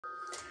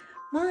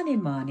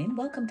Morning, morning.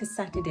 Welcome to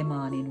Saturday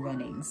morning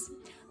runnings.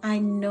 I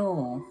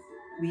know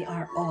we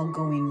are all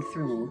going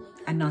through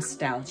a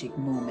nostalgic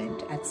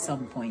moment at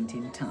some point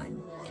in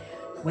time.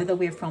 Whether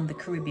we're from the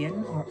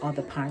Caribbean or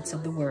other parts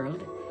of the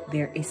world,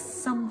 there is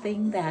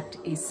something that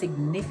is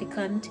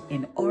significant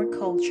in our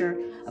culture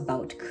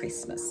about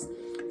Christmas.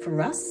 For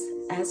us,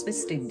 as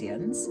West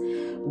Indians,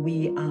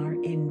 we are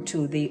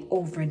into the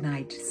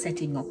overnight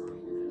setting up,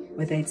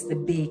 whether it's the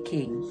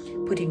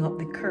baking, putting up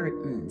the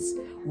curtains,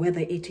 whether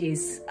it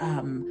is,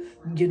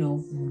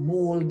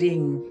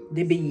 molding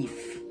the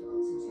beef,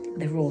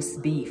 the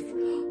roast beef,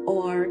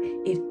 or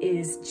it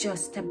is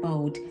just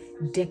about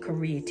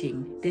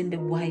decorating, then the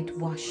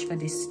whitewash for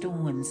the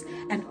stones,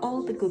 and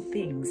all the good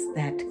things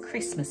that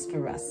Christmas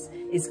for us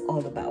is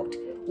all about,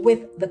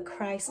 with the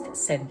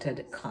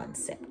Christ-centered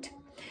concept.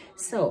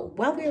 So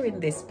while we're in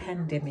this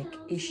pandemic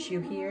issue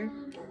here,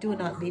 do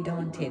not be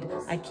daunted.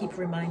 I keep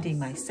reminding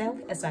myself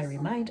as I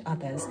remind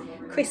others,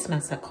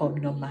 Christmas will come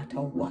no matter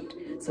what.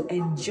 So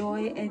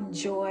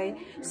enjoy,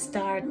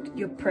 start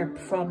your prep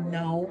from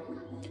now.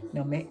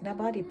 No make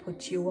nobody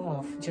put you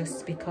off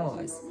just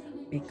because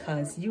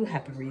you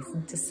have a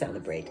reason to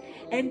celebrate.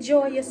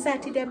 Enjoy your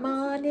Saturday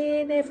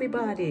morning,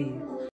 everybody.